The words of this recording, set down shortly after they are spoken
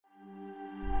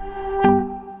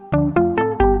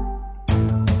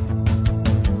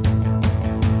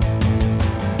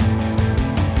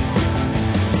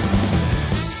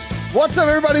What's up,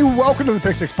 everybody? Welcome to the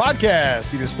Pick Six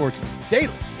Podcast, CBS Sports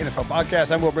Daily NFL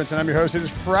Podcast. I'm Will Brinson. I'm your host. It is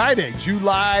Friday,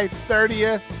 July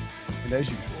 30th. And as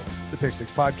usual, the Pick Six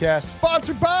Podcast,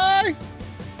 sponsored by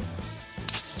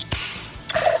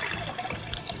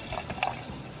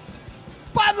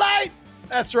Bud Light.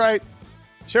 That's right.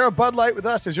 Share a Bud Light with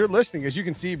us as you're listening. As you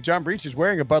can see, John Breach is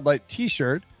wearing a Bud Light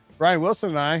t-shirt. Ryan Wilson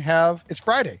and I have, it's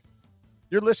Friday.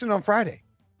 You're listening on Friday.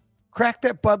 Crack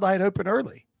that Bud Light open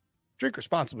early. Drink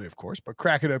responsibly, of course, but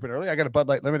crack it open early. I got a Bud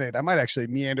Light lemonade. I might actually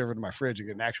meander over to my fridge and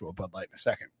get an actual Bud Light in a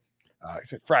second.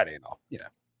 It's Friday and all,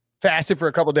 fasted for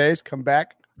a couple days, come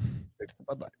back, take the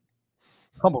Bud Light.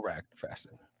 Humble brag,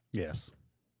 fasted. Yes.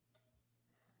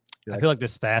 I feel like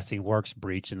this fasting works,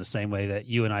 Breach, in the same way that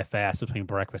you and I fast between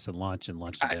breakfast and lunch and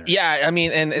dinner. Yeah, I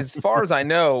mean, and as far as I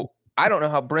know, I don't know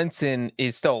how Brinson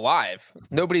is still alive.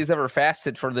 Nobody's ever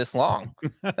fasted for this long.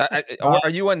 Are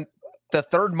you on the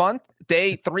third month,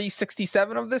 day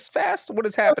 367 of this fast? What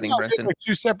is happening, Brinson? Like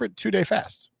two separate 2-day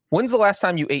fasts. When's the last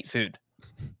time you ate food?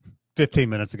 15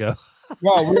 minutes ago.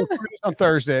 Well, we were doing this on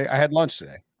Thursday. I had lunch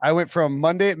today. I went from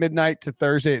Monday at midnight to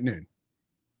Thursday at noon.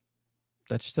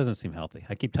 That just doesn't seem healthy.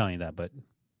 I keep telling you that, but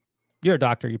you're a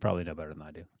doctor. You probably know better than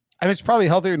I do. I mean, it's probably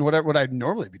healthier than what I'd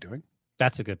normally be doing.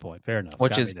 That's a good point. Fair enough.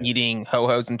 Which is eating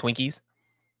ho-hos and Twinkies?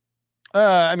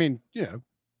 I mean,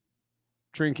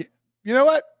 drink. You know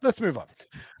what? Let's move on.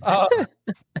 By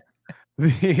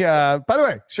the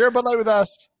way, share a Bud Light with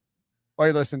us while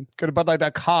you listen. Go to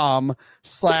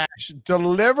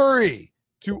budlight.com/delivery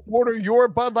to order your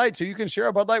Bud Light so you can share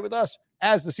a Bud Light with us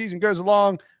as the season goes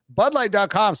along.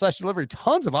 Budlight.com/delivery.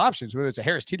 Tons of options, whether it's a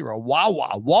Harris Teeter or a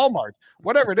Wawa, Walmart,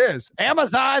 whatever it is.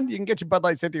 Amazon, you can get your Bud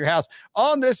Light sent to your house.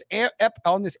 On this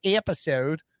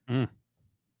episode,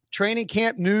 training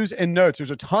camp news and notes. There's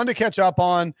a ton to catch up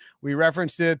on. We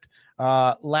referenced it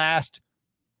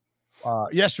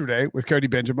yesterday with Cody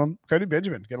Benjamin. Cody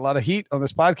Benjamin get a lot of heat on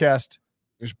this podcast.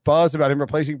 There's buzz about him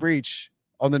replacing Breach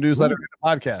on the newsletter and the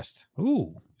podcast.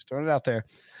 Just throwing it out there.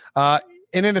 And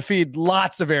in the feed,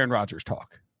 lots of Aaron Rodgers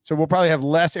talk. So we'll probably have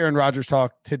less Aaron Rodgers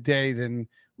talk today than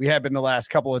we have been the last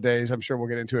couple of days. I'm sure we'll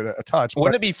get into it a touch.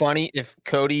 Wouldn't it be funny if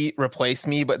Cody replaced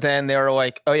me, but then they were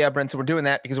like, oh yeah, Brinson, we're doing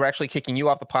that because we're actually kicking you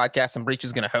off the podcast and Breach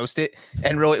is going to host it.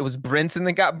 And really it was Brinson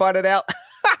that got butted out.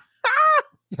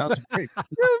 Sounds great. That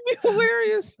would be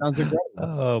hilarious. Sounds incredible.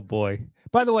 Oh boy.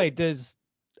 By the way,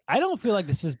 I don't feel like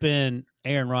this has been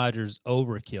Aaron Rodgers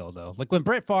overkill though. Like when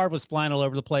Brett Favre was flying all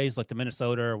over the place, like the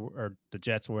Minnesota or the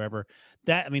Jets or wherever,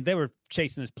 they were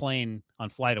chasing his plane on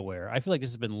FlightAware. I feel like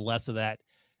this has been less of that.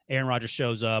 Aaron Rodgers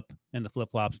shows up in the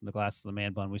flip-flops and the glasses of the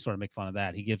man bun. We sort of make fun of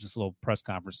that. He gives us a little press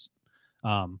conference,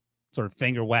 sort of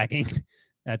finger wagging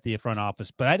at the front office.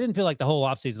 But I didn't feel like the whole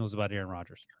offseason was about Aaron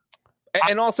Rodgers.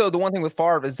 And also the one thing with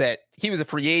Favre is that he was a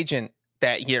free agent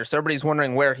that year. So everybody's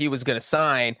wondering where he was going to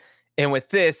sign. And with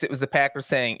this, it was the Packers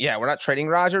saying, yeah, we're not trading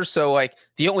Rodgers. So like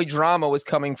the only drama was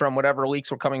coming from whatever leaks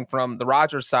were coming from the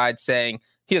Rodgers side saying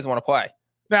he doesn't want to play.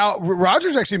 Now,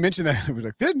 Rodgers actually mentioned that. He was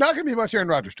like, there's not going to be much Aaron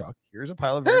Rodgers talk. Here's a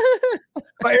pile of But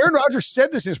Aaron Rodgers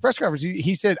said this in his press conference.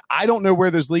 He said, I don't know where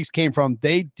those leaks came from.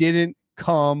 They didn't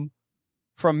come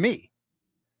from me.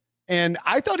 And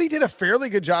I thought he did a fairly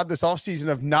good job this offseason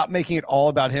of not making it all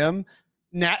about him.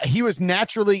 Now, he was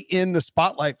naturally in the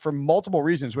spotlight for multiple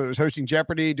reasons, whether it was hosting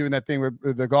Jeopardy, doing that thing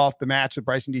with the match with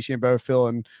Bryson DeChambeau,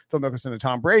 Phil Mickelson, and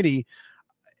Tom Brady.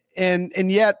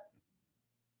 And yet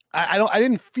I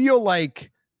didn't feel like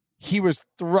he was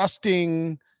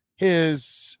thrusting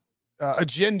his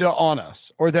agenda on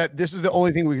us or that this is the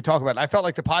only thing we could talk about. I felt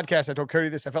like the podcast, I told Cody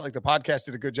this, I felt like the podcast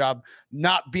did a good job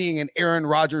not being an Aaron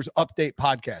Rodgers update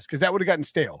podcast because that would have gotten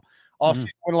stale.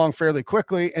 Offseason went along fairly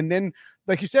quickly. And then,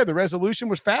 like you said, the resolution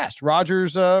was fast.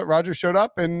 Rodgers showed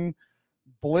up and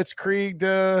blitzkrieged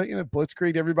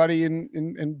everybody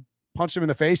and punched him in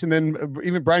the face. And then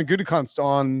even Brian Gutekunst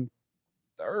on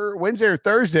Wednesday or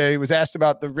Thursday was asked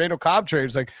about the Randall Cobb trade.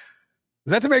 It's like,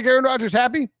 was that to make Aaron Rodgers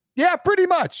happy? Yeah, pretty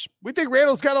much. We think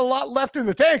Randall's got a lot left in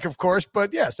the tank, of course,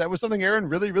 but yes, that was something Aaron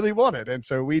really, really wanted, and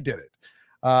so we did it.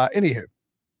 Anywho.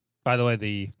 By the way,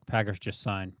 the Packers just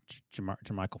signed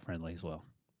Jermichael Friendly as well.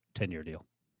 10-year deal.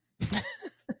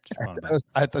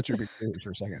 I thought you were being serious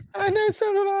for a second. I know,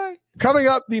 so did I. Coming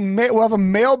up, we'll have a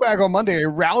mailbag on Monday, a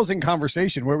rousing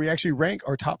conversation where we actually rank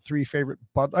our top 3 favorite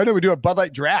I know we do a Bud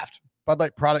Light draft, Bud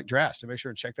Light product draft, so make sure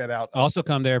and check that out. Also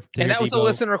come there. And that was a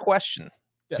listener question.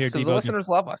 Yes, so the listeners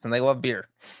love us, and they love beer.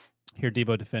 Hear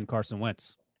Debo defend Carson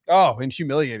Wentz. Oh, in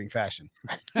humiliating fashion.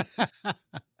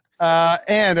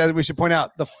 And as we should point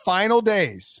out, the final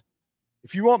days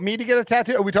If you want me to get a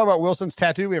tattoo, we talk about Wilson's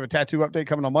tattoo. We have a tattoo update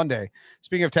coming on Monday.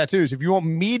 Speaking of tattoos, if you want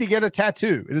me to get a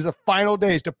tattoo, it is the final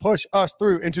days to push us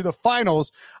through into the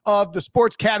finals of the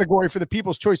sports category for the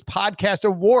People's Choice Podcast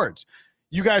Awards.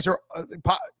 You guys are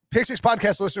Pick Six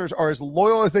podcast listeners are as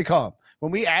loyal as they come.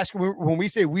 When we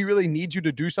say we really need you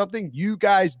to do something, you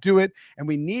guys do it, and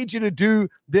we need you to do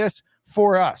this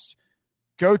for us.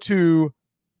 Go to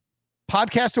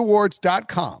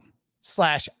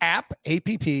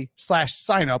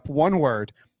podcastawards.com/app/sign up, one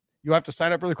word. You have to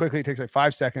sign up really quickly. It takes like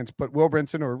 5 seconds. Put Will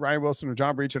Brinson or Ryan Wilson or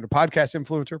John Breach and a podcast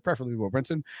influencer, preferably Will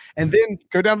Brinson, and then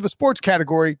go down to the sports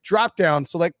category, drop down,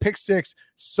 select Pick Six,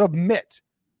 submit.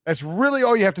 That's really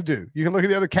all you have to do. You can look at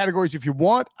the other categories if you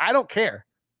want. I don't care.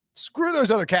 Screw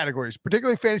those other categories,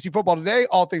 particularly fantasy football today.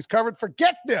 All things covered.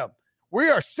 Forget them. We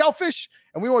are selfish,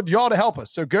 and we want y'all to help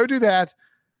us. So go do that.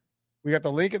 We got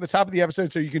the link at the top of the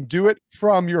episode so you can do it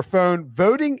from your phone.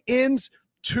 Voting ends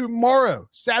tomorrow,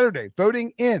 Saturday.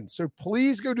 Voting ends. So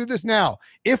please go do this now.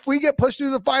 If we get pushed through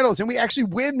the finals and we actually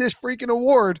win this freaking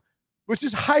award, which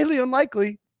is highly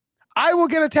unlikely, I will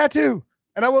get a tattoo.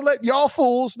 And I will let y'all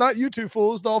fools, not you two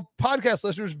fools, the podcast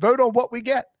listeners, vote on what we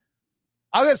get.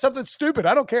 I'll get something stupid.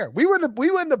 I don't care. We win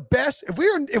the best. If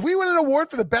we win an award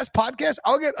for the best podcast,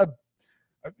 I'll get I'm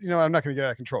not going to get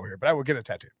out of control here, but I will get a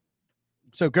tattoo.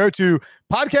 So go to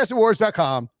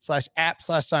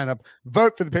podcastawards.com/app/sign up.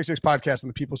 Vote for the Pick Six Podcast and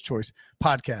the People's Choice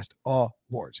Podcast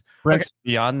Awards. Brent,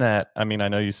 beyond that, I mean, I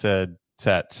know you said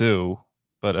tattoo,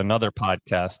 but another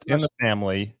podcast in the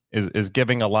family is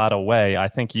giving a lot away. I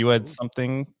think you had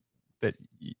something that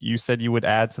you said you would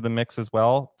add to the mix as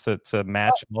well to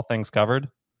match all things covered.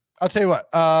 I'll tell you what.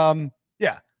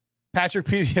 Yeah, Patrick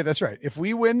P. Yeah, that's right. If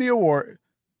we win the award,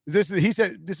 he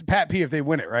said this is Pat P. If they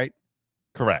win it, right?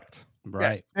 Correct.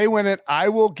 Right. Yes, they win it. I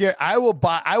will get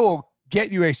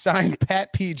you a signed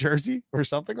Pat P jersey or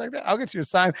something like that. I'll get you a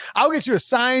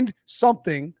signed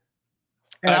something.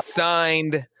 A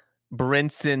signed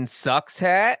Brinson Sucks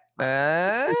hat.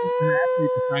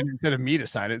 Instead of me to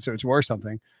sign it, so it's worth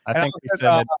something. I think we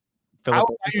said I'll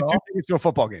buy you 2 tickets to a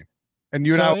football game. And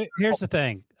you and I. Here's the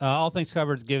thing. All things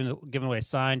covered, giving away a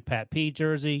signed Pat P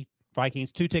jersey.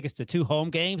 Vikings 2 tickets to 2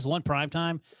 home games, 1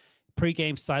 primetime,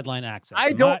 pregame sideline access.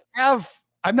 I'm not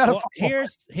a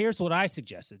here's what I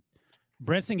suggested.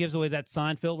 Brinson gives away that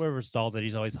signed Phil Rivers doll that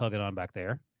he's always hugging on back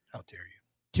there. How dare you?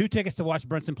 2 tickets to watch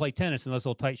Brinson play tennis in those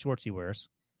little tight shorts he wears.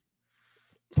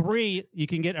 3, you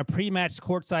can get a pre-match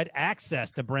courtside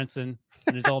access to Brinson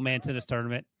in his old man tennis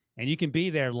tournament, and you can be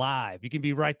there live. You can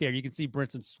be right there. You can see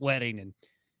Brinson sweating and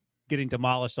getting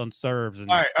demolished on serves.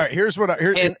 And all right. Here's what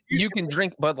you can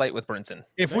drink Bud Light with Brinson.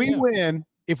 If we win,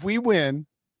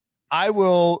 I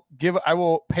will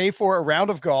pay for a round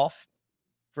of golf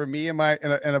for me and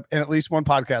and at least one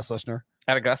podcast listener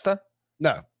At Augusta?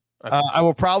 No. Okay. I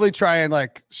will probably try and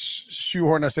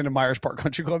shoehorn us into Myers Park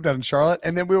Country Club down in Charlotte,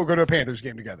 and then we will go to a Panthers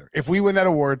game together if we win that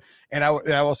award. And I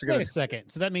also wait a second.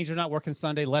 So that means you're not working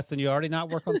Sunday less than you already not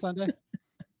work on Sunday?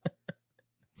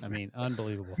 I mean,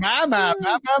 unbelievable. My.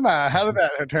 How did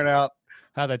that turn out?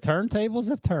 How the turntables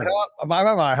have turned.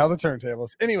 My. How the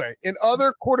turntables. Anyway, in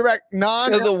other quarterback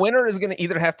So the winner is going to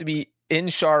either have to be in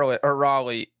Charlotte or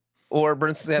Raleigh or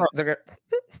Brinson.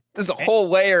 There's a whole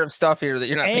layer of stuff here that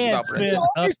you're not thinking about, Brinson.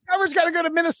 These covers got to go to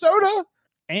Minnesota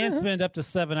and spend up to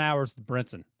 7 hours with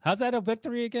Brinson. How's that a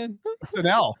victory again? It's an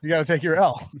L. You got to take your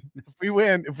L. If we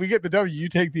win, if we get the W, you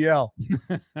take the L.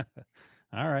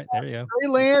 All right, there you go. Trey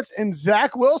Lance and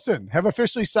Zach Wilson have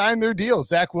officially signed their deals.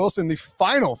 Zach Wilson, the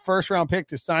final first-round pick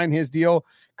to sign his deal,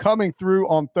 coming through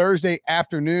on Thursday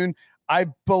afternoon. I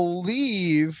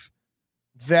believe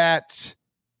that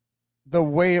the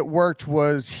way it worked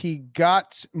was he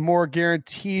got more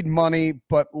guaranteed money,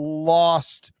 but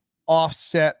lost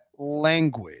offset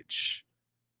language.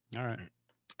 All right.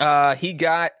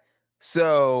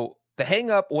 So the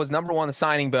hang up was number one, the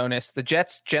signing bonus. The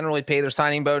Jets generally pay their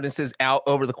signing bonuses out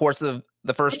over the course of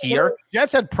the first year.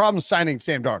 Jets had problems signing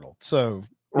Sam Darnold. So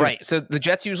right. So the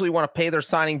Jets usually want to pay their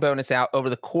signing bonus out over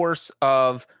the course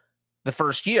of the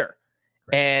first year.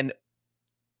 Right. And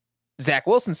Zach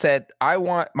Wilson said, I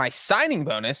want my signing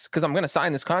bonus because I'm going to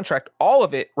sign this contract, all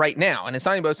of it right now. And his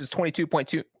signing bonus is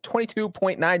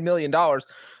 $22.9 million.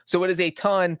 So it is a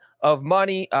ton of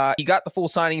money. He got the full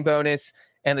signing bonus,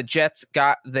 and the Jets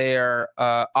got their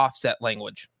offset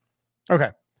language.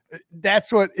 Okay.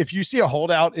 That's what, if you see a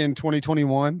holdout in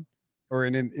 2021 or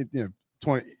in the new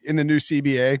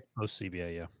CBA. Post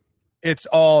CBA, yeah. It's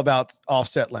all about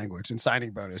offset language and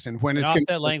signing bonus. And when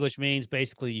offset language means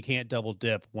basically you can't double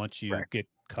dip once you get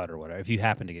cut or whatever, if you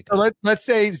happen to get cut. So let's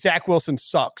say Zach Wilson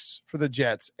sucks for the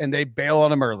Jets and they bail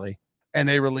on him early and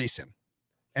they release him.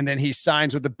 and then he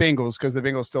signs with the Bengals because the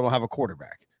Bengals still don't have a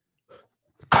quarterback.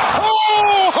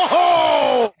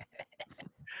 Oh!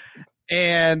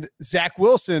 And Zach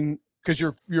Wilson, because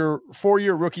your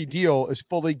 4-year rookie deal is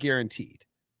fully guaranteed,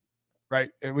 right?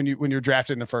 And when you're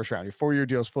drafted in the first round, your 4-year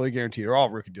deal is fully guaranteed, or all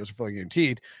rookie deals are fully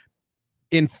guaranteed.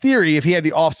 In theory, if he had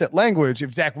the offset language,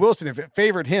 if Zach Wilson, if it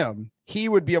favored him, he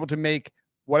would be able to make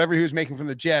whatever he was making from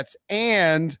the Jets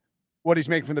and what he's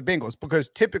making from the Bengals. Because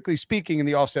typically speaking, in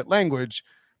the offset language,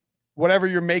 whatever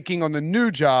you're making on the new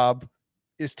job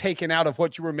is taken out of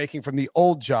what you were making from the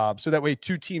old job. So that way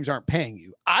 2 teams aren't paying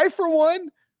you. I, for one,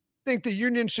 think the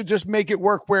union should just make it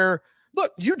work where,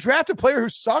 look, you draft a player who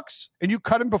sucks and you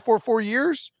cut him before 4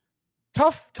 years.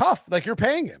 Tough. Like, you're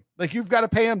paying him. Like, you've got to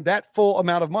pay him that full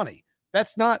amount of money.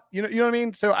 That's not, you know what I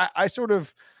mean? So I sort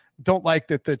of don't like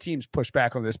that the teams push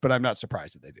back on this, but I'm not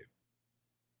surprised that they do.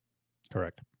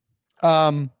 Correct.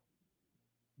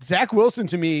 Zach Wilson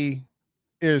to me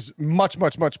is much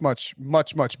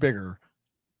bigger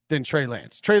than Trey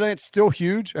Lance. Trey Lance still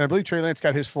huge, and I believe Trey Lance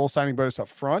got his full signing bonus up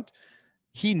front.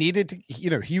 He needed to,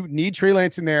 he need Trey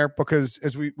Lance in there because,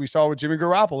 as we saw with Jimmy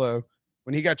Garoppolo,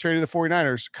 when he got traded to the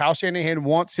 49ers, Kyle Shanahan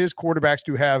wants his quarterbacks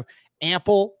to have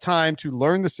ample time to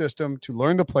learn the system, to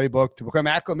learn the playbook, to become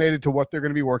acclimated to what they're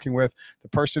going to be working with, the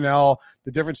personnel,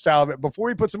 the different style of it before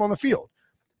he puts them on the field.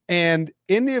 And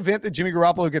in the event that Jimmy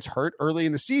Garoppolo gets hurt early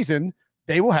in the season,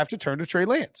 they will have to turn to Trey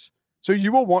Lance. So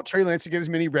you will want Trey Lance to get as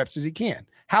many reps as he can.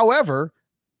 However,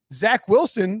 Zach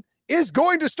Wilson is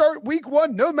going to start week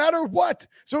 1 no matter what.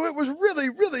 So it was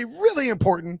really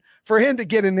important for him to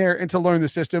get in there and to learn the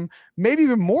system, maybe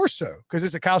even more so because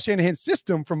it's a Kyle Shanahan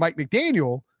system from Mike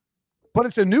McDaniel, but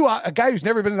it's a guy who's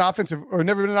never been an offensive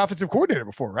coordinator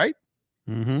before, right?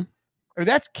 Mm-hmm. I mean,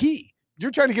 that's key.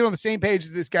 You're trying to get on the same page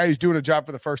as this guy who's doing a job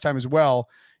for the first time as well.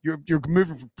 You're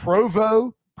moving from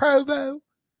Provo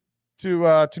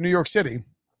to New York City.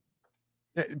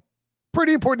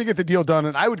 Pretty important to get the deal done.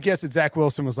 And I would guess that Zach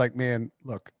Wilson was like, man,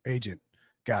 look, agent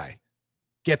guy,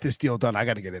 get this deal done. I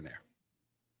got to get in there.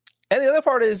 And the other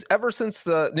part is, ever since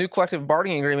the new collective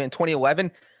bargaining agreement in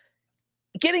 2011,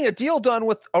 getting a deal done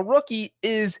with a rookie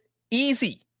is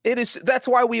easy. That's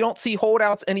why we don't see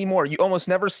holdouts anymore. You almost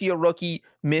never see a rookie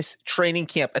miss training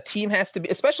camp. A team has to be,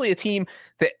 especially a team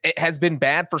that has been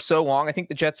bad for so long. I think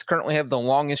the Jets currently have the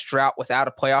longest drought without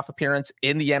a playoff appearance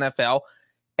in the NFL.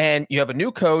 And you have a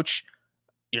new coach.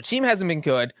 Your team hasn't been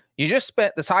good. You just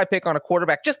spent this high pick on a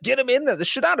quarterback. Just get him in there. This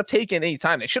should not have taken any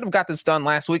time. They should have got this done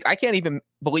last week. I can't even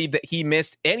believe that he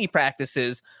missed any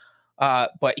practices,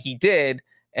 but he did.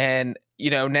 And,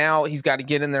 now he's got to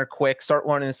get in there quick, start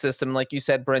learning the system. Like you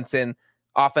said, Brinson,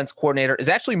 offense coordinator, is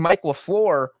actually Mike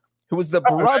LaFleur, who was the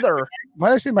brother. Why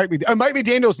did I say Mike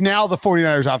McDaniel's now the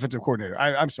 49ers offensive coordinator?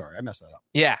 I'm sorry. I messed that up.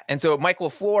 Yeah. And so Mike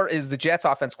LaFleur is the Jets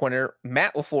offense coordinator,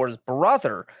 Matt LaFleur's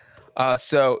brother.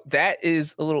 So that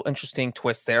is a little interesting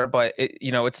twist there, but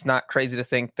it's not crazy to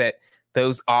think that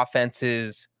those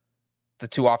offenses, the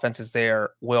 2 offenses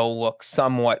there, will look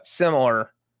somewhat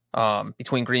similar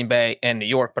between Green Bay and New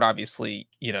York. But obviously,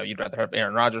 you'd rather have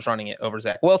Aaron Rodgers running it over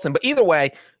Zach Wilson. But either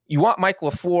way, you want Mike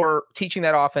LaFleur teaching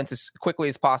that offense as quickly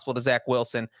as possible to Zach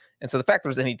Wilson. And so the fact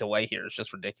there's any delay here is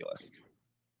just ridiculous.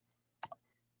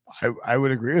 I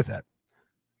would agree with that.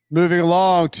 Moving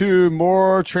along to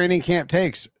more training camp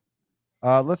takes.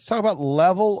 Let's talk about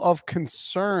level of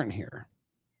concern here.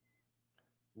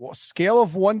 Scale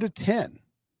of 1 to 10.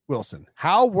 Wilson,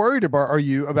 how worried are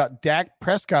you about Dak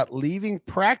Prescott leaving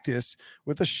practice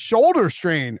with a shoulder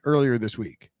strain earlier this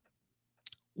week?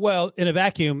 Well, in a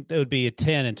vacuum, it would be a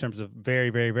 10 in terms of very,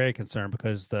 very, very concerned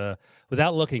because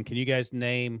without looking, can you guys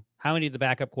name how many of the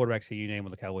backup quarterbacks can you name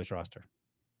on the Cowboys roster?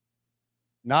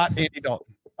 Not Andy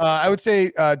Dalton. I would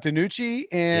say DiNucci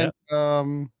and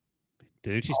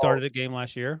DiNucci started a game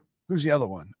last year. Who's the other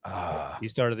one? He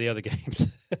started the other games.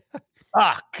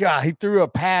 God, he threw a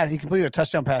pass. He completed a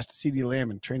touchdown pass to CeeDee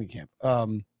Lamb in training camp.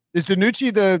 Is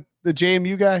DiNucci the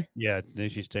JMU guy? Yeah,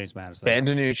 DiNucci's James Madison. Ben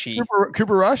DiNucci.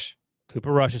 Cooper Rush?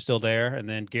 Cooper Rush is still there, and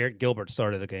then Garrett Gilbert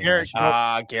started the game.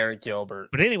 Garrett Gilbert.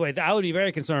 But anyway, I would be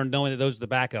very concerned knowing that those are the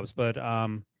backups. But our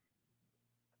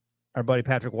buddy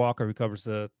Patrick Walker, who covers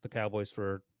the Cowboys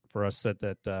for us, said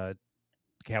that the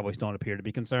Cowboys don't appear to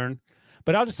be concerned.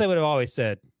 But I'll just say what I've always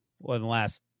said in the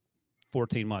last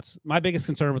 14 months. My biggest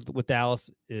concern with Dallas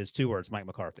is 2 words: Mike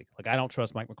McCarthy. Like, I don't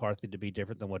trust Mike McCarthy to be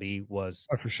different than what he was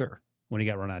for sure when he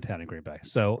got run out of town in Green Bay.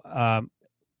 So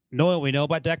knowing what we know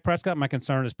about Dak Prescott, my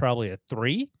concern is probably a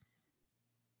 3.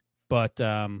 But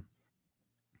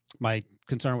my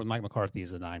concern with Mike McCarthy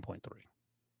is a 9.3.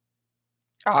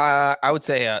 I would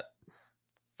say a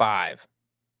 5.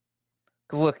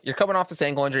 Because look, you're coming off this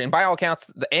ankle injury, and by all accounts,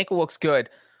 the ankle looks good.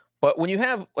 But when you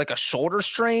have like a shoulder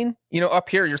strain, up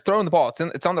here, you're throwing the ball.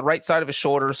 It's on the right side of his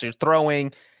shoulder, so you're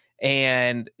throwing.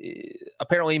 And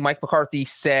apparently Mike McCarthy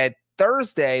said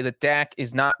Thursday that Dak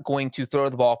is not going to throw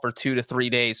the ball for 2 to 3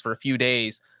 days, for a few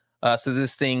days, so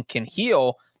this thing can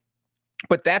heal.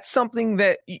 But that's something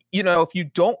that, if you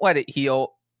don't let it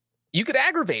heal, you could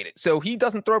aggravate it. So he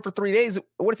doesn't throw for 3 days.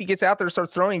 What if he gets out there and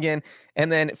starts throwing again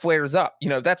and then it flares up?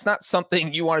 That's not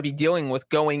something you want to be dealing with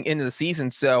going into the season.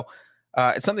 So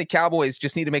it's something Cowboys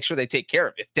just need to make sure they take care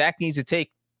of. If Dak needs to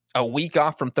take a week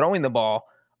off from throwing the ball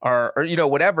or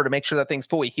whatever to make sure that thing's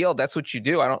fully healed, that's what you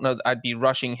do. I don't know that I'd be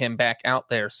rushing him back out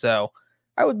there. So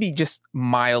I would be just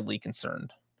mildly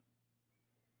concerned.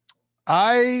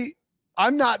 I'm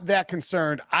not that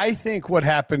concerned. I think what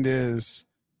happened is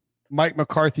Mike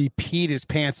McCarthy peed his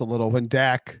pants a little when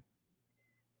Dak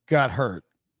got hurt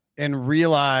and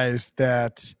realized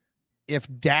that if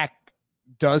Dak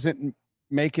doesn't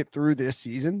make it through this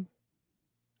season,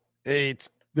 there's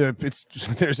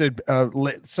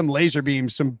some laser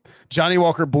beams, some Johnny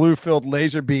Walker Blue-filled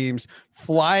laser beams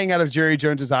flying out of Jerry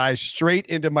Jones's eyes straight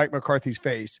into Mike McCarthy's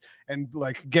face and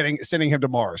like sending him to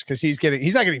Mars, because he's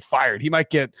not getting fired. He might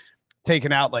get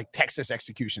taken out like Texas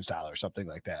execution style or something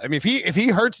like that. I mean, if he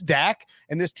hurts Dak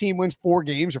and this team wins 4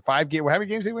 games or 5 games, how many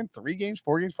games they win? 3 games,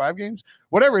 4 games, 5 games,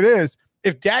 whatever it is.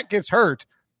 If Dak gets hurt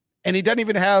and he doesn't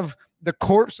even have the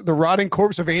rotting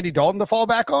corpse of Andy Dalton to fall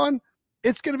back on,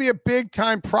 it's going to be a big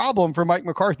time problem for Mike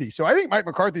McCarthy. So I think Mike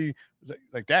McCarthy was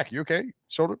like, Dak, you okay?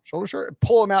 Shoulder,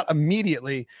 pull him out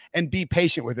immediately and be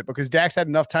patient with it, because Dak's had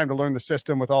enough time to learn the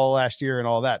system with all last year and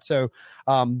all that. So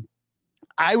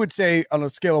I would say on a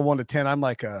scale of 1 to 10,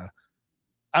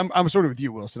 I'm sort of with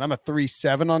you, Wilson. I'm a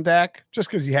 3.7 on Dak, just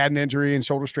because he had an injury and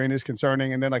shoulder strain is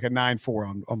concerning, and then like a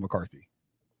 9.4 on McCarthy.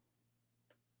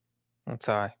 That's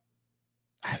high.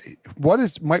 What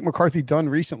has Mike McCarthy done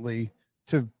recently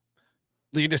to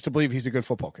lead us to believe he's a good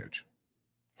football coach?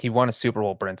 He won a Super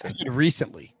Bowl, Brinson.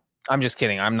 Recently. I'm just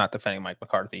kidding. I'm not defending Mike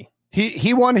McCarthy.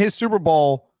 He won his Super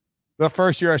Bowl the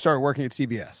first year I started working at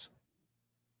CBS.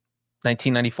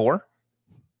 1994?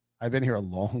 I've been here a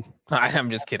long. I'm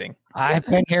just kidding. I've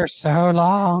been here so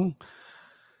long.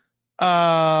 So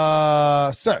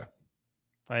I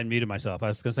had muted myself. I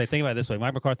was going to say, think about it this way.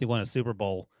 Mike McCarthy won a Super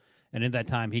Bowl, and in that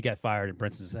time, he got fired, and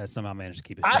Prince has somehow managed to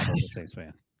keep his job the same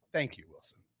span. Thank you,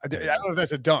 Wilson. I don't know if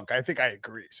that's a dunk. I think I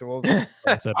agree. So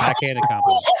it's a backhanded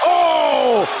compliment.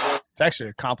 It's actually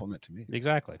a compliment to me.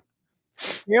 Exactly.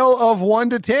 Scale of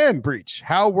 1 to 10, Breach.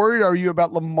 How worried are you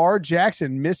about Lamar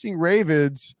Jackson missing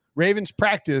Ravens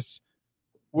practice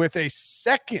with a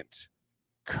second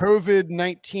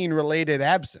COVID-19 related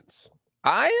absence?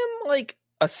 I am like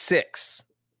a 6,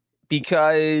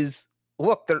 because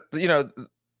look,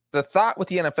 the thought with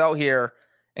the NFL here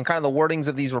and kind of the wordings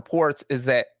of these reports is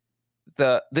that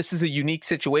this is a unique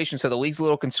situation. So the league's a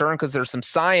little concerned because there's some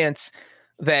science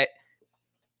that,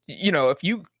 if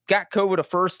you got COVID a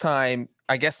first time,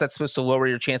 I guess that's supposed to lower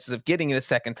your chances of getting it a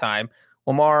second time.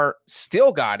 Lamar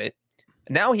still got it.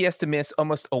 Now he has to miss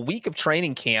almost a week of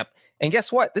training camp. And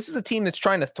guess what? This is a team that's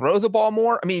trying to throw the ball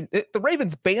more. I mean, the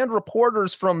Ravens banned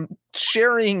reporters from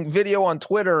sharing video on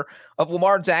Twitter of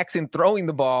Lamar Jackson throwing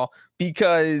the ball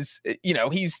because,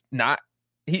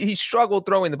 he struggled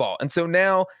throwing the ball. And so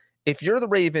now, if you're the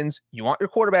Ravens, you want your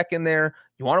quarterback in there,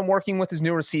 you want him working with his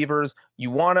new receivers, you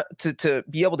want to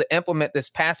be able to implement this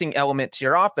passing element to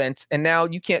your offense. And now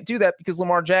you can't do that because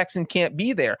Lamar Jackson can't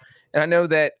be there. And I know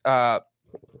that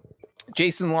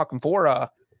Jason Lockenfora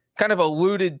kind of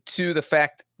alluded to the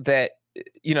fact that,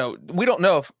 we don't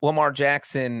know if Lamar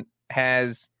Jackson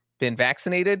has been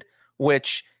vaccinated,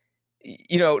 which,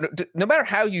 no matter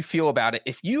how you feel about it,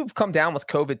 if you've come down with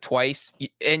COVID twice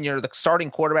and you're the starting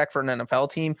quarterback for an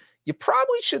NFL team, you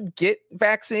probably should get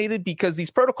vaccinated, because these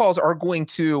protocols are going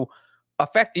to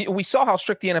affect. We saw how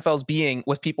strict the NFL is being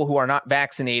with people who are not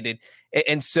vaccinated.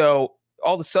 And so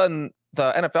all of a sudden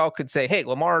the NFL could say, hey,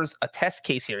 Lamar's a test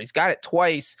case here. He's got it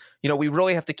twice. We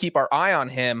really have to keep our eye on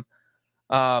him.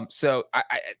 So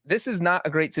this is not a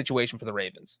great situation for the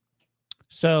Ravens.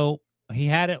 So he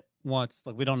had it once.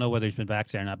 Like, we don't know whether he's been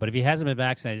vaccinated or not, but if he hasn't been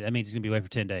vaccinated, that means he's going to be away for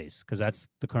 10 days, because that's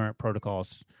the current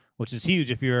protocols, which is huge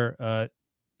if you're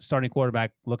starting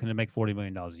quarterback looking to make $40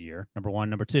 million a year, number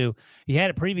one. Number two, he had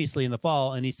it previously in the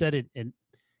fall, and he said it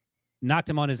knocked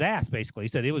him on his ass, basically. He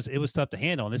said it was tough to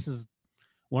handle, and this is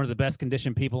one of the best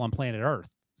conditioned people on planet Earth.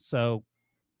 So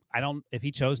if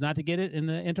he chose not to get it in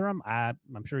the interim,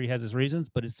 I'm sure he has his reasons,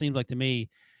 but it seems like to me,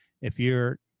 if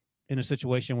you're in a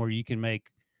situation where you can make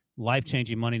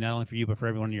life-changing money, not only for you, but for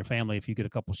everyone in your family, if you get a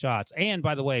couple shots, and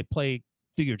by the way, play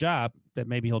do your job, that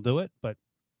maybe he'll do it. But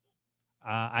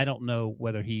I don't know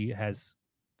whether he has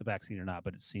the vaccine or not.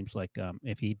 But it seems like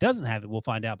if he doesn't have it, we'll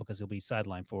find out because he'll be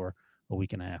sidelined for a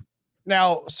week and a half.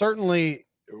 Now, certainly,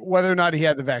 whether or not he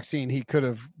had the vaccine, he could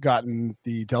have gotten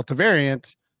the Delta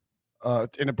variant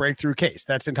in a breakthrough case.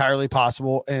 That's entirely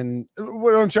possible. And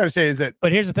what I'm trying to say is that.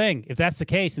 But here's the thing: if that's the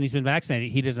case and he's been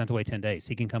vaccinated, he doesn't have to wait 10 days.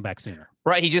 He can come back sooner.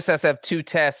 Right. He just has to have 2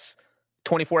 tests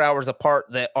 24 hours apart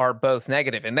that are both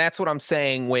negative. And that's what I'm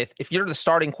saying with, if you're the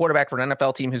starting quarterback for an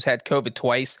NFL team who's had COVID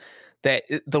twice, that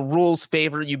the rules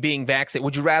favor you being vaccinated.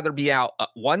 Would you rather be out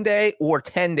 1 day or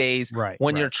 10 days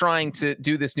when you're trying to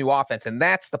do this new offense? And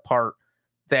that's the part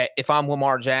that if I'm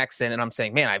Lamar Jackson and I'm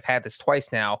saying, man, I've had this twice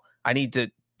now, I need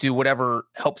to do whatever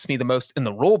helps me the most in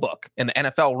the rule book, in the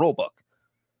NFL rule book.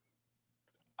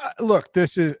 Look,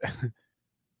 this is,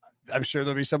 I'm sure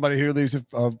there'll be somebody who leaves a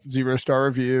 0-star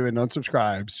review and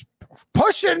unsubscribes,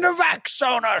 pushing the vax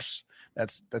on us.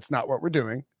 That's not what we're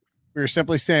doing. We're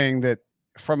simply saying that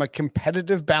from a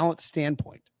competitive balance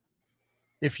standpoint,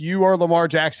 if you are Lamar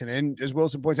Jackson, and as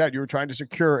Wilson points out, you were trying to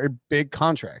secure a big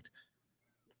contract,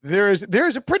 there is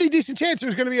a pretty decent chance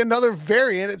there's going to be another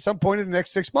variant at some point in the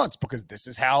next 6 months, because this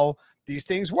is how these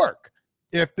things work.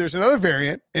 If there's another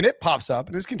variant and it pops up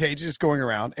and it's contagious, it's going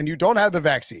around, and you don't have the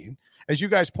vaccine, as you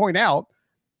guys point out,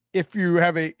 if you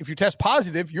test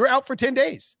positive, you're out for 10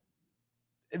 days.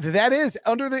 That is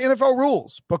under the NFL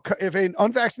rules. Because if an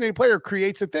unvaccinated player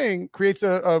creates a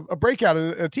breakout in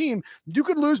a team, you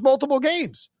could lose multiple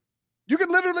games. You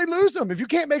could literally lose them. If you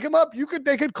can't make them up,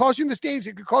 they could cost you in the standings.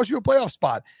 It could cost you a playoff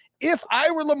spot. If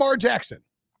I were Lamar Jackson,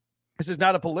 this is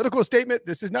not a political statement.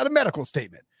 This is not a medical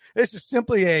statement. This is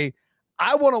simply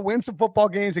I want to win some football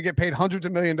games and get paid hundreds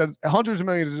of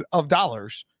millions of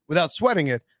dollars without sweating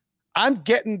it. I'm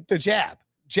getting the jab.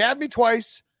 Jab me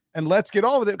twice and let's get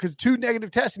on with it, because 2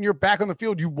 negative tests and you're back on the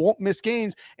field. You won't miss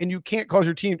games and you can't cause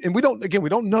your team. And we don't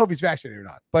know if he's vaccinated or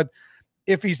not. But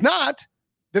if he's not,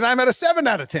 then I'm at a 7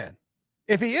 out of 10.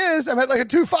 If he is, I'm at like a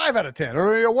 2.5 out of 10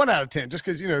 or a 1 out of 10, just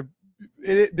because,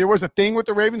 there was a thing with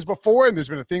the Ravens before and there's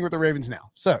been a thing with the Ravens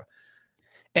now. So,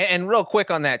 and real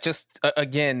quick on that, just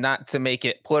again, not to make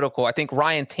it political, I think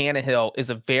Ryan Tannehill is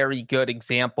a very good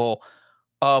example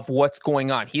of what's going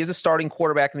on. He is a starting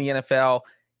quarterback in the NFL.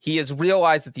 He has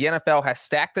realized that the NFL has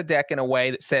stacked the deck in a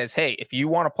way that says, hey, if you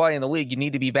want to play in the league, you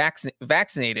need to be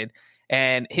vaccinated.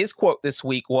 And his quote this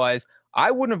week was, I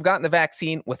wouldn't have gotten the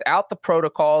vaccine without the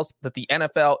protocols that the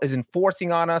NFL is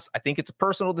enforcing on us. I think it's a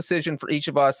personal decision for each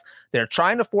of us. They're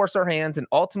trying to force our hands and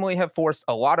ultimately have forced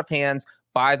a lot of hands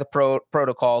by the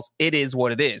protocols. It is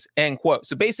what it is, end quote.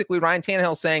 So basically, Ryan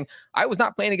Tannehill saying, I was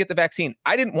not planning to get the vaccine.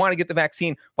 I didn't want to get the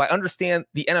vaccine, but I understand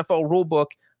the NFL rule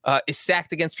book is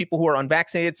stacked against people who are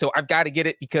unvaccinated. So I've got to get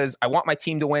it because I want my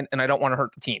team to win and I don't want to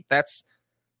hurt the team. That's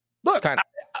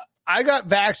I got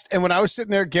vaxxed, and when I was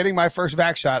sitting there getting my first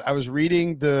vax shot, I was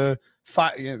reading the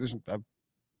fine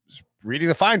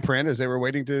print as they were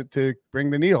waiting to bring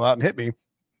the needle out and hit me.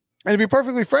 And to be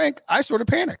perfectly frank, I sort of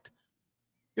panicked.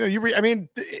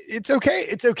 It's okay.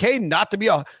 It's okay not to be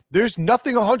there's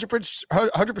nothing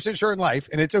 100% sure in life,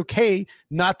 and it's okay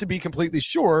not to be completely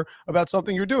sure about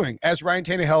something you're doing. As Ryan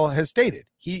Tannehill has stated,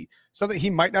 he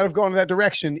might not have gone in that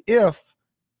direction if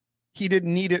he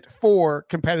didn't need it for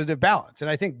competitive balance.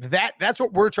 And I think that's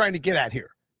what we're trying to get at here,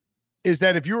 is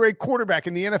that if you're a quarterback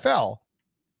in the NFL,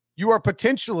 you are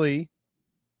potentially,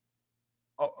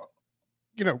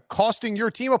 costing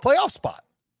your team a playoff spot.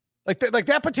 Like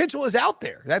that potential is out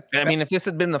there. If this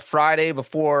had been the Friday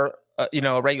before,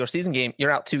 a regular season game,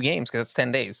 you're out 2 games because it's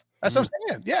 10 days. That's what I'm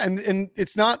saying. Yeah. And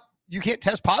it's not, you can't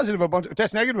test negative a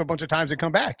bunch of times and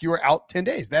come back. You are out 10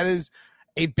 days. That is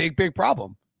a big, big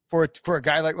problem for a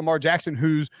guy like Lamar Jackson,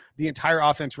 who's the entire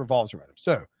offense revolves around him.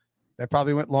 So that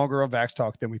probably went longer on Vax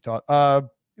Talk than we thought.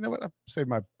 You know what? I'll save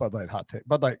my Bud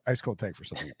Light ice cold take for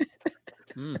something.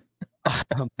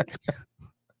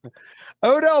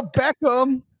 Odell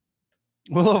Beckham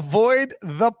will avoid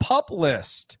the pup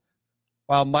list,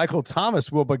 while Michael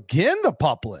Thomas will begin the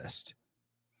pup list.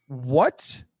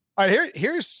 What? All right,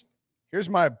 here's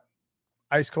my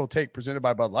ice cold take presented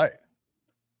by Bud Light.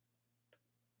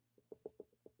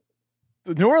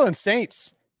 The New Orleans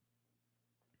Saints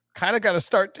kind of got to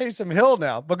start Taysom Hill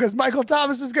now, because Michael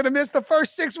Thomas is going to miss the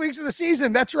first 6 weeks of the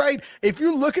season. That's right. If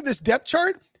you look at this depth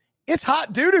chart, it's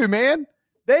hot doo-doo, man.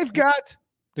 They got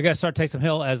to start Taysom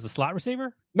Hill as the slot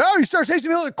receiver? No, you start Taysom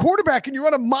Hill at quarterback and you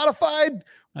run a modified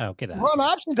run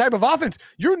option type of offense.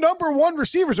 Your number 1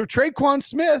 receivers are Traquan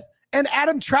Smith and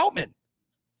Adam Troutman.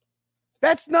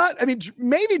 That's not, I mean,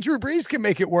 maybe Drew Brees can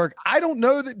make it work. I don't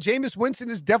know that Jameis Winston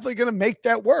is definitely going to make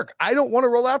that work. I don't want to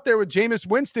roll out there with Jameis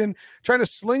Winston trying to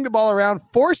sling the ball around,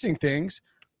 forcing things.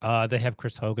 They have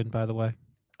Chris Hogan, by the way.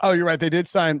 Oh, you're right. They did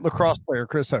sign lacrosse player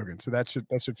Chris Hogan, so that should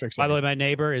fix it. By the way, my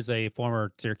neighbor is a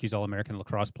former Syracuse All-American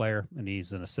lacrosse player, and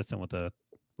he's an assistant with the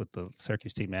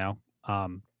Syracuse team now.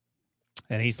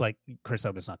 And he's like, Chris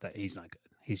Hogan's not that. He's not good.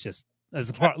 He's just as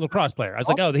a lacrosse player. I was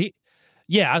like,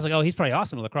 he's probably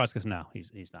awesome in lacrosse. Because no,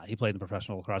 he's not. He played in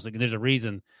professional lacrosse. Like, there's a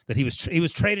reason that he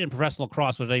was traded in professional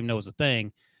lacrosse, which I didn't even know was a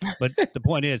thing. But the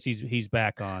point is, he's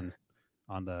back on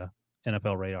the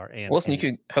NFL radar. And Wilson, you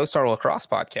could host our lacrosse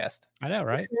podcast. I know,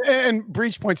 right? And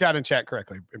Breach points out in chat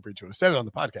correctly, and Breach would have said it on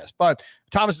the podcast, but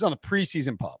Thomas is on the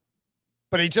preseason pup,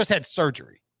 but he just had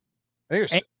surgery. I think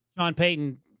it was Sean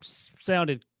Payton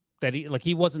sounded that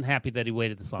he wasn't happy that he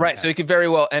waited this long. Right, so he could very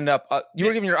well end up. You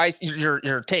were giving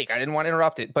your take. I didn't want to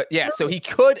interrupt it, but yeah, so he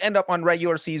could end up on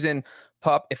regular season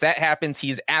pup. If that happens,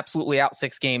 he's absolutely out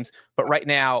 6 games. But right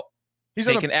now,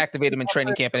 they can activate him in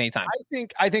training camp at any time.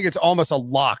 I think it's almost a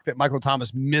lock that Michael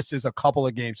Thomas misses a couple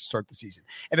of games to start the season.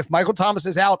 And if Michael Thomas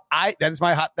is out, that is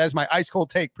my ice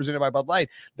cold take presented by Bud Light,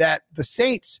 that the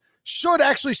Saints should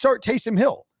actually start Taysom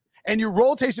Hill. And you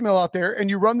roll Taysom Hill out there and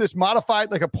you run this modified,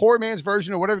 like a poor man's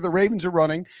version of whatever the Ravens are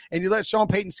running, and you let Sean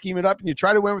Payton scheme it up, and you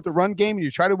try to win with the run game, and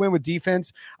you try to win with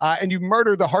defense, and you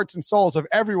murder the hearts and souls of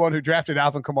everyone who drafted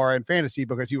Alvin Kamara in fantasy,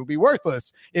 because he will be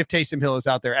worthless if Taysom Hill is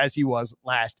out there as he was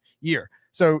last year.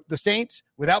 So the Saints,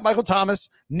 without Michael Thomas,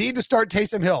 need to start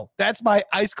Taysom Hill. That's my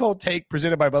ice cold take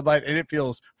presented by Bud Light, and it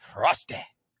feels frosty.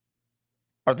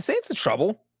 Are the Saints in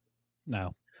trouble?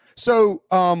 No. So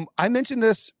I mentioned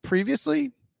this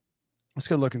previously. Let's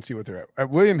go look and see what they're at.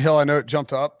 William Hill, I know it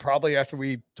jumped up probably after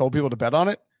we told people to bet on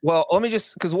it. Well, let me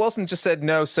just, because Wilson just said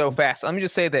no so fast. Let me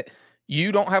just say that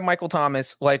you don't have Michael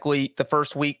Thomas likely the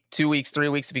first week, 2 weeks, 3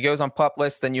 weeks. If he goes on PUP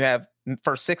list, then you have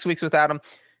first 6 weeks without him.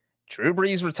 Drew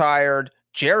Brees retired.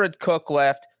 Jared Cook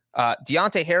left.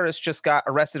 Deontay Harris just got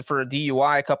arrested for a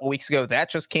DUI a couple weeks ago.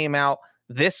 That just came out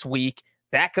this week.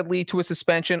 That could lead to a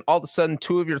suspension. All of a sudden,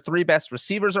 2 of your 3 best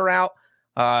receivers are out.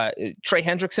 Trey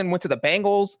Hendrickson went to the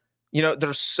Bengals. You know,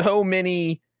 there's so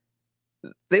many.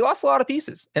 They lost a lot of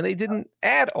pieces, and they didn't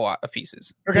add a lot of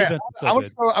pieces. Okay, I'm going to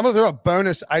throw a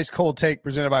bonus ice cold take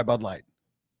presented by Bud Light.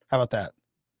 How about that?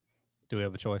 Do we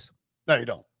have a choice? No, you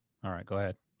don't. All right, go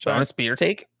ahead. Bonus beer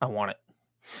take? I want it.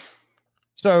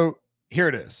 So here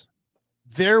it is.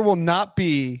 There will not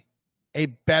be a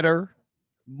better,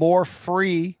 more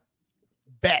free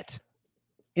bet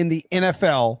in the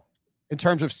NFL in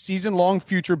terms of season-long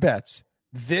future bets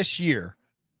this year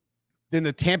than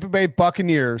the Tampa Bay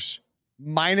Buccaneers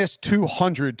minus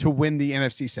 200 to win the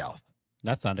NFC South.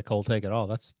 That's not a cold take at all.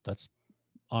 That's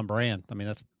on brand. I mean,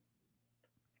 that's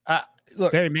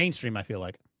look, very mainstream, I feel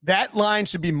like. That line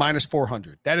should be minus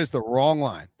 400. That is the wrong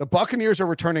line. The Buccaneers are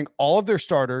returning all of their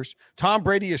starters. Tom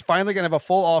Brady is finally going to have a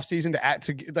full offseason to add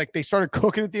to, like, they started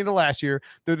cooking at the end of last year.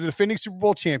 They're the defending Super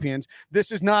Bowl champions.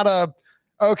 This is not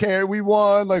okay, we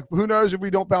won. Like, who knows if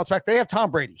we don't bounce back? They have Tom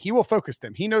Brady. He will focus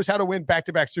them. He knows how to win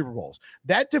back-to-back Super Bowls.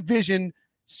 That division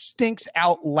stinks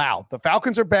out loud. The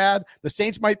Falcons are bad. The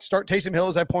Saints might start Taysom Hill,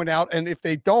 as I point out. And if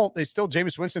they don't, they still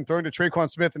Jameis Winston throwing to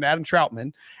Traquan Smith and Adam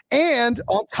Troutman. And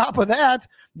on top of that,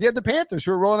 you have the Panthers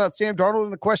who are rolling out Sam Darnold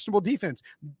in a questionable defense.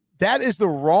 That is the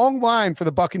wrong line for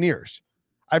the Buccaneers.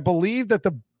 I believe that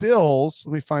the Bills,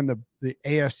 let me find the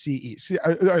AFC East.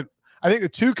 I think the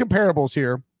 2 comparables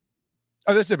here.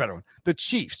 Oh, this is a better one. The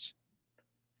Chiefs.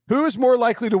 Who is more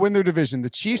likely to win their division? The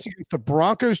Chiefs against the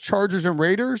Broncos, Chargers, and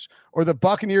Raiders, or the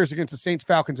Buccaneers against the Saints,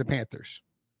 Falcons, and Panthers?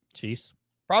 Chiefs.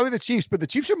 Probably the Chiefs, but the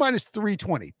Chiefs are minus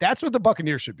 320. That's what the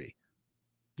Buccaneers should be.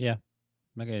 Yeah.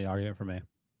 Not going to argue for me.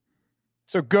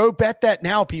 So go bet that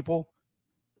now, people.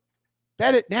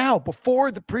 Bet it now,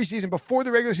 before the preseason, before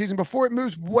the regular season, before it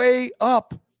moves way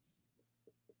up.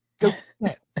 Go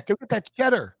get that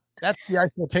cheddar. That's the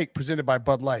ice will take presented by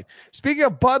Bud Light. Speaking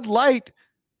of Bud Light,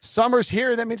 summer's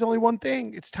here. That means only one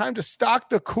thing. It's time to stock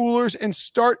the coolers and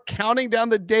start counting down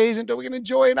the days until we can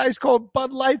enjoy an ice cold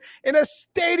Bud Light in a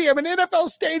stadium, an NFL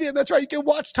stadium. That's right. You can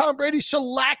watch Tom Brady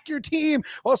shellac your team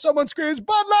while someone screams,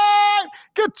 Bud Light!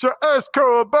 Get your ice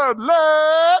cold Bud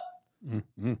Light!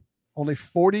 Mm-hmm. Only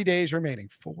 40 days remaining.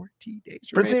 40 days remaining.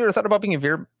 Prince, you ever thought about being a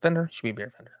beer vendor? Should be a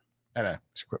beer vendor. I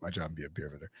should quit my job and be a beer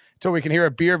vendor until we can hear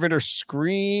a beer vendor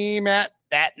scream at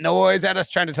that noise at us,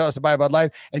 trying to tell us to buy Bud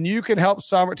Light. And you can help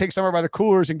take summer by the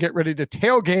coolers and get ready to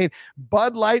tailgate.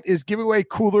 Bud Light is giving away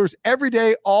coolers every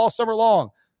day, all summer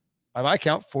long. by my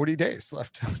count, 40 days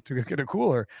left to go get a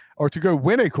cooler or to go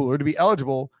win a cooler, to be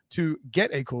eligible to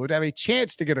get a cooler, to have a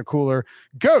chance to get a cooler.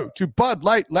 Go to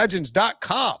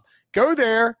BudLightLegends.com. Go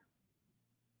there.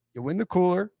 You win the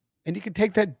cooler, and you can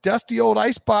take that dusty old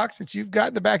ice box that you've got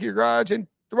in the back of your garage and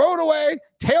throw it away,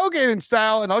 tailgating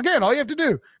style. And again, all you have to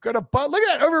do, go to Bud. Look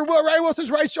at that over Ryan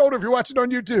Wilson's right shoulder if you're watching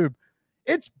on YouTube.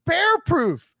 It's bear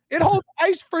proof. It holds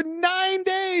ice for 9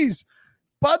 days.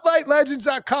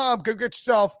 BudLightLegends.com. Go get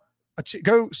yourself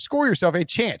go score yourself a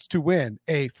chance to win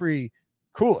a free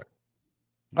cooler.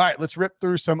 All right, let's rip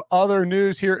through some other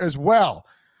news here as well.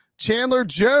 Chandler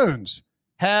Jones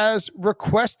has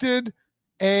requested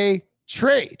a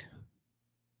trade.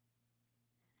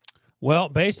 Well,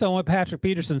 based on what Patrick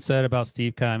Peterson said about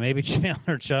Steve Keim, maybe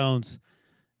Chandler Jones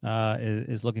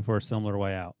is looking for a similar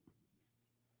way out.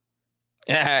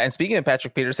 Yeah, and speaking of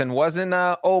Patrick Peterson, wasn't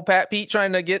old Pat Pete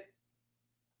trying to get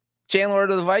Chandler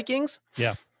to the Vikings?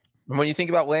 Yeah. And when you think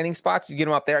about landing spots, you get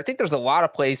him up there. I think there's a lot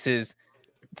of places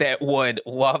that would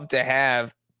love to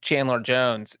have Chandler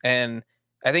Jones. And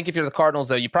I think if you're the Cardinals,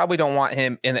 though, you probably don't want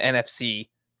him in the NFC.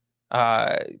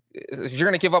 If you're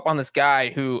going to give up on this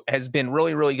guy who has been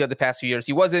really, really good the past few years,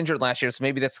 he was injured last year, so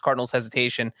maybe that's the Cardinals'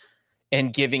 hesitation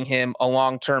in giving him a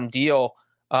long-term deal.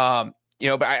 But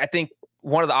I think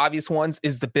one of the obvious ones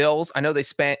is the Bills. I know they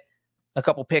spent a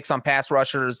couple picks on pass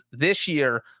rushers this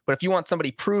year, but if you want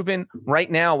somebody proven right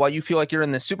now while you feel like you're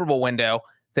in the Super Bowl window,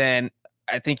 then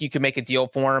I think you can make a deal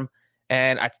for him.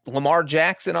 And Lamar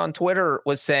Jackson on Twitter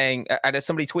was saying, I know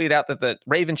somebody tweeted out that the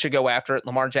Ravens should go after it.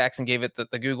 Lamar Jackson gave it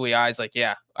the googly eyes, like,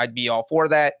 yeah, I'd be all for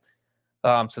that.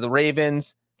 So the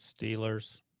Ravens,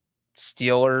 Steelers.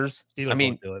 I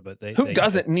mean, won't do it, but who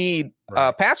doesn't need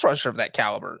a pass rusher of that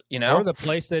caliber? Or the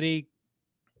place that he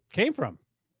came from,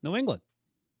 New England.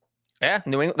 Yeah,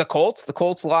 New England. The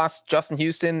Colts lost Justin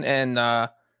Houston and Danico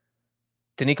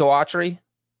Autry,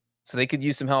 so they could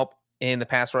use some help in the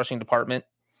pass rushing department.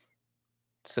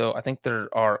 So I think there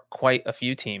are quite a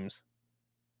few teams.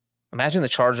 Imagine the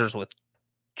Chargers with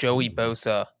Joey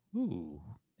Bosa and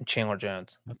Chandler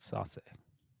Jones. That's saucy.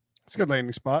 It's a good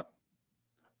landing spot.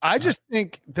 I just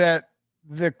think that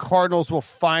the Cardinals will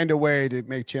find a way to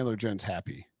make Chandler Jones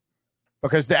happy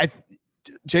because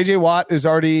J.J. Watt is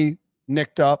already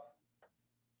nicked up.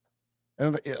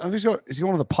 Is he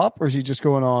going to the pup or is he just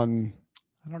going on?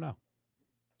 I don't know.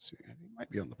 He might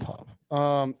be on the pup.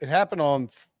 It happened on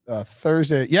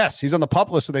Thursday. Yes, he's on the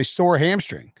pup list with a sore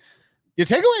hamstring. You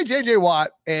take away J.J.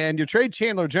 Watt and you trade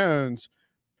Chandler Jones.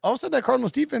 All of a sudden, that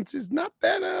Cardinals defense is not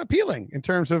that appealing in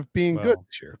terms of being good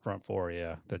this year. Front four,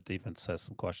 yeah. The defense has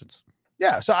some questions.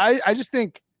 Yeah, so I just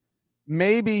think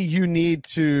maybe you need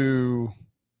to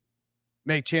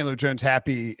make Chandler Jones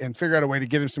happy and figure out a way to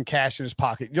get him some cash in his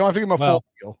pocket. You don't have to give him a full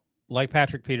deal. Like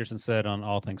Patrick Peterson said on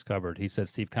All Things Covered, he said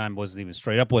Steve Keim wasn't even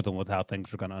straight up with him with how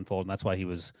things were going to unfold, and that's why he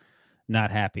was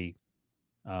not happy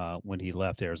when he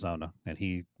left Arizona. And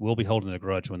he will be holding a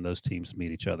grudge when those teams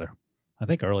meet each other. I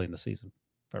think early in the season,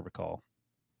 if I recall.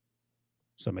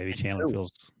 So maybe Chandler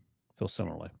feels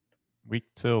similarly. Week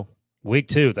 2. Week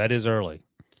 2, that is early.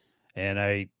 And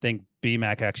I think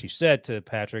BMAC actually said to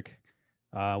Patrick,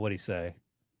 what did he say?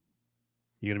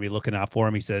 You're going to be looking out for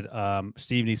him. He said,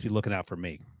 Steve needs to be looking out for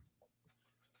me.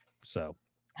 So,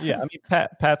 yeah, I mean,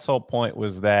 Pat's whole point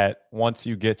was that once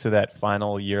you get to that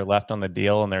final year left on the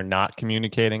deal and they're not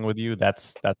communicating with you,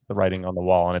 that's the writing on the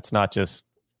wall. And it's not just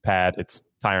Pat, it's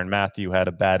Tyrann Mathieu had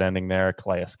a bad ending there,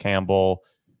 Calais Campbell.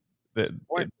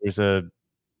 There's a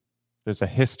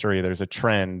history, there's a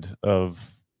trend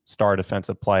of star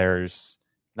defensive players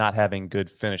not having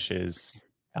good finishes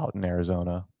out in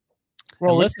Arizona.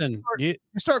 Well, listen, you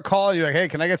start calling, you're like, hey,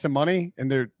 can I get some money?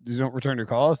 And you don't return your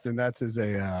calls, then that is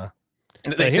a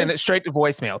they send it straight to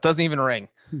voicemail. It doesn't even ring.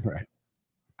 Right.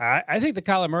 I think the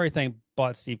Kyler Murray thing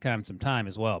bought Steve Keim some time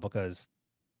as well because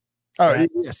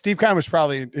Steve Keim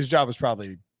his job was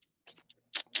probably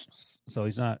so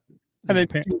he's not. And then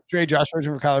trade Josh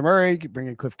Rosen for Kyler Murray, bring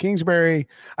in Cliff Kingsbury.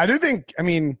 I do think, I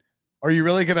mean, are you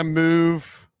really going to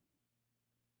move?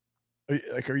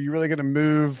 Are you really going to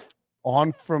move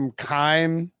on from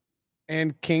Keim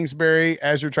and Kingsbury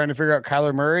as you're trying to figure out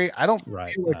Kyler Murray? I don't.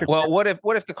 Right. Well, what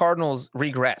if the Cardinals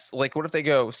regress? Like, what if they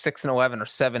go 6-11 or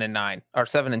 7-9 or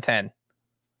 7-10?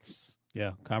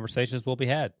 Yeah, conversations will be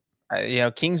had.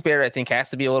 Kingsbury, I think, has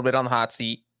to be a little bit on the hot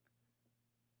seat.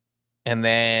 And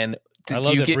then,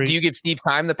 do you give Steve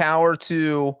Keim the power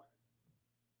to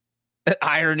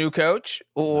hire a new coach,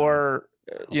 or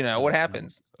what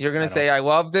happens? You're going to say, I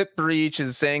loved it. Breach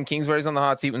is saying Kingsbury's on the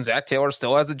hot seat when Zach Taylor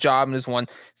still has a job and has won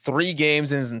 3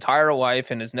 games in his entire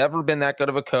life and has never been that good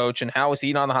of a coach. And how is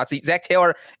he not on the hot seat? Zach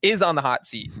Taylor is on the hot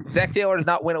seat. If Zach Taylor does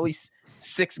not win at least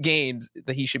 6 games,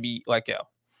 that he should be let go.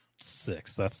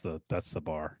 6. That's the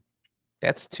bar.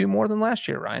 That's 2 more than last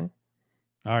year, Ryan.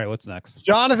 All right, what's next?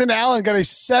 Jonathan Allen got a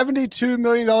 $72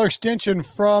 million extension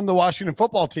from the Washington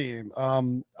football team.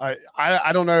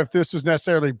 I don't know if this was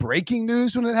necessarily breaking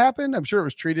news when it happened. I'm sure it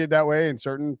was treated that way in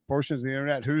certain portions of the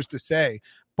internet. Who's to say?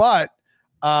 But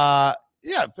yeah,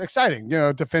 exciting.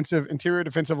 Interior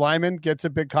defensive lineman gets a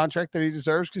big contract that he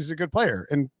deserves because he's a good player.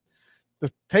 And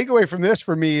the takeaway from this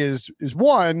for me is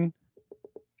one,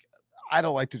 I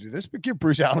don't like to do this, but give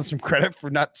Bruce Allen some credit for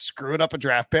not screwing up a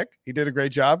draft pick. He did a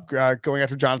great job going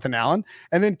after Jonathan Allen.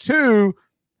 And then 2,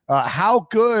 how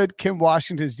good can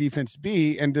Washington's defense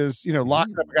be? And does,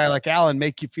 locking up a guy like Allen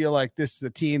make you feel like this is a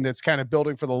team that's kind of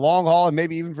building for the long haul and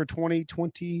maybe even for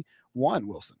 2021,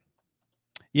 Wilson?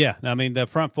 Yeah. I mean, the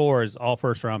front 4 is all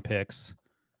first-round picks.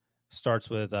 Starts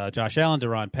with Josh Allen,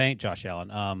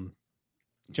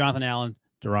 Jonathan Allen,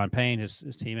 Daron Payne, his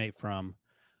teammate from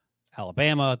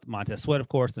Alabama, Montez Sweat, of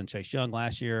course, then Chase Young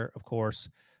last year, of course.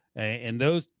 And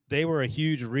they were a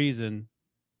huge reason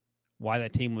why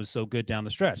that team was so good down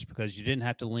the stretch, because you didn't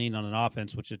have to lean on an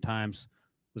offense, which at times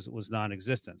was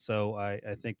non-existent. So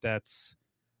I think that's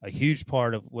a huge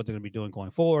part of what they're going to be doing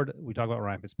going forward. We talk about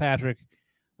Ryan Fitzpatrick.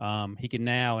 He can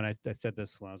now, and I said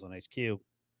this when I was on HQ,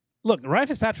 look, Ryan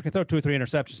Fitzpatrick can throw 2 or 3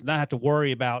 interceptions and not have to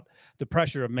worry about the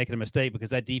pressure of making a mistake because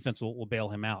that defense will bail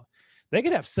him out. They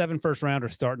could have 7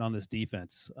 first-rounders starting on this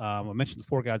defense. I mentioned the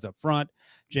 4 guys up front.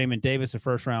 Jamin Davis, a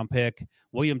first-round pick.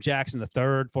 William Jackson, the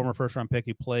 3rd, former first-round pick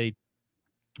who played,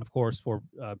 of course, for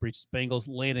Breach's Bengals.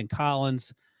 Landon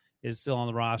Collins is still on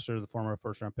the roster, the former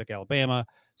first-round pick, Alabama.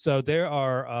 So there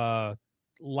are a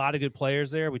lot of good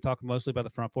players there. We talk mostly about the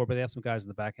front 4, but they have some guys in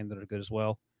the back end that are good as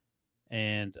well.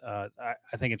 And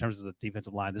I think in terms of the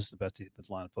defensive line, this is the best defensive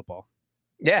line in football.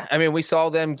 Yeah, I mean, we saw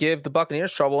them give the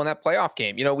Buccaneers trouble in that playoff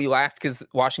game. We laughed because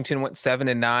Washington went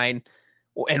 7-9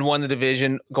 and won the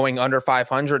division going under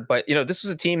 500. But, this was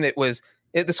a team that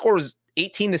the score was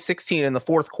 18-16 in the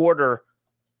 4th quarter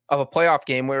of a playoff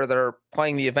game where they're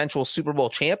playing the eventual Super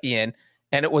Bowl champion.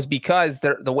 And it was because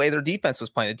the way their defense was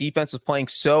playing. The defense was playing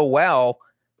so well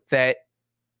that,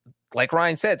 like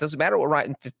Ryan said, it doesn't matter what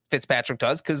Ryan Fitzpatrick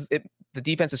does because the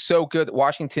defense is so good that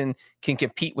Washington can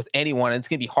compete with anyone, and it's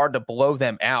going to be hard to blow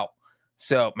them out.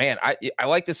 So, man, I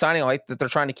like the signing. I like that they're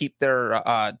trying to keep their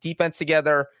defense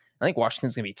together. I think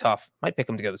Washington's going to be tough. Might pick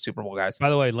them to go to the Super Bowl, guys. By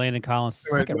the way, Landon Collins,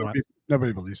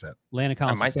 nobody believes that. Landon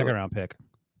Collins, second-round pick,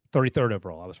 33rd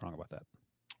overall. I was wrong about that.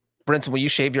 Brinson, will you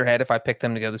shave your head if I pick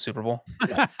them to go to the Super Bowl?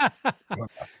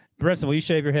 Brinson, will you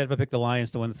shave your head if I pick the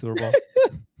Lions to win the Super Bowl?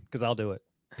 Because I'll do it.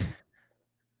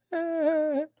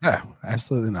 No,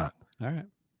 absolutely not. All right.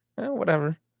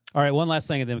 Whatever. All right, one last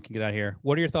thing, and then we can get out of here.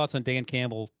 What are your thoughts on Dan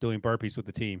Campbell doing burpees with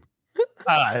the team?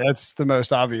 That's the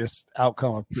most obvious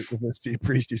outcome of this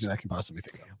preseason I can possibly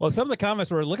think of. Well, some of the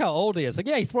comments were, look how old he is. Like,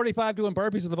 yeah, he's 45 doing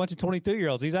burpees with a bunch of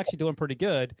 22-year-olds. He's actually doing pretty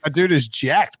good. That dude is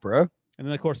jacked, bro. And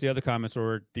then, of course, the other comments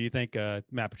were, do you think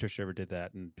Matt Patricia ever did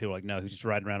that? And people were like, no, he's just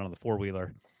riding around on the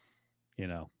 4-wheeler,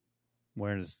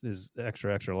 wearing his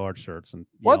extra large shirts and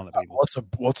yelling at people.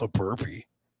 What's a burpee?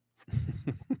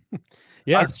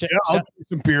 Yeah, I'll do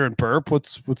some beer and burp.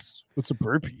 What's a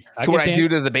burpee? That's what I do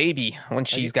to the baby when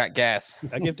she's got gas.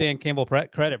 I give Dan Campbell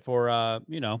credit for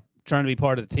trying to be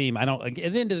part of the team. At the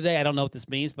end of the day, I don't know what this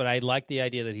means, but I like the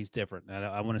idea that he's different.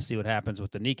 I want to see what happens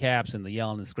with the kneecaps and the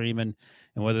yelling and screaming,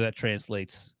 and whether that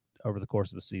translates over the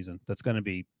course of the season. That's going to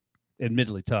be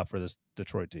admittedly tough for this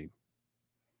Detroit team.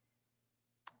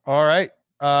 All right.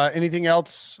 Anything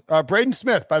else? Braden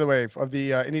Smith, by the way, of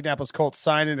the Indianapolis Colts,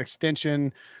 signed an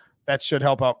extension that should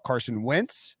help out Carson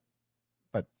Wentz,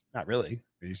 but not really.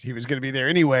 He was going to be there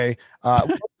anyway.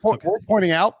 Worth pointing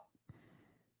out,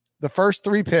 the first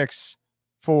 3 picks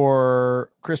for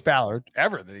Chris Ballard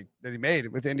ever that he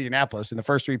made with Indianapolis in the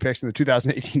first 3 picks in the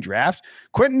 2018 draft,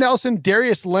 Quentin Nelson,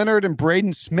 Darius Leonard, and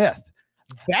Braden Smith.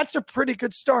 That's a pretty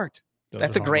good start.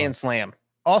 That's a grand slam.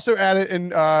 Also added,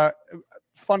 and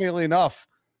funnily enough,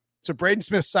 so Braden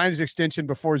Smith signed his extension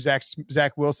before Zach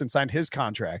Wilson signed his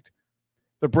contract.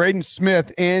 The Braden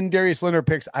Smith and Darius Leonard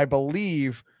picks, I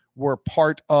believe, were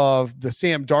part of the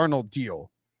Sam Darnold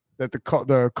deal that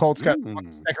the Colts got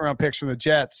second-round picks from the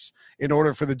Jets in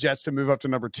order for the Jets to move up to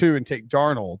number 2 and take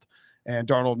Darnold. And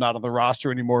Darnold not on the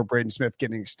roster anymore. Braden Smith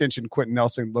getting an extension. Quentin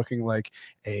Nelson looking like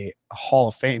a Hall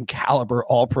of Fame caliber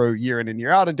All-Pro year in and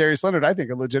year out. And Darius Leonard, I think,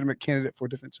 a legitimate candidate for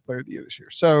Defensive Player of the Year this year.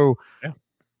 So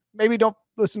maybe don't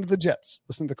listen to the Jets.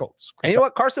 Listen to the Colts. And you know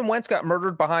what? Carson Wentz got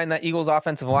murdered behind that Eagles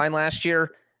offensive line last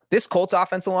year. This Colts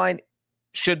offensive line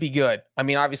should be good. I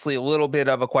mean, obviously a little bit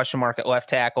of a question mark at left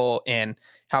tackle and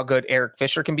how good Eric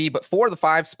Fisher can be. But for the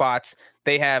 5 spots,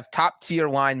 they have top-tier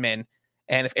linemen.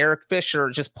 And if Eric Fisher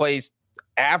just plays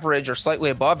average or slightly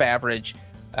above average,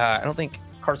 I don't think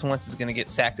Carson Wentz is going to get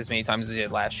sacked as many times as he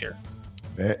did last year.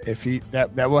 If he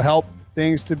that will help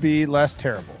things to be less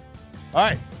terrible. All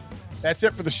right, that's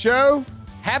it for the show.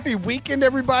 Happy weekend,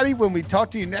 everybody. When we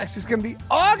talk to you next, it's going to be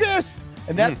August,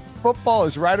 and that football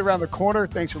is right around the corner.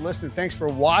 Thanks for listening. Thanks for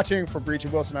watching. For Breach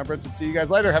and Wilson, I'm Brinson. See you guys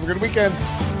later. Have a good weekend.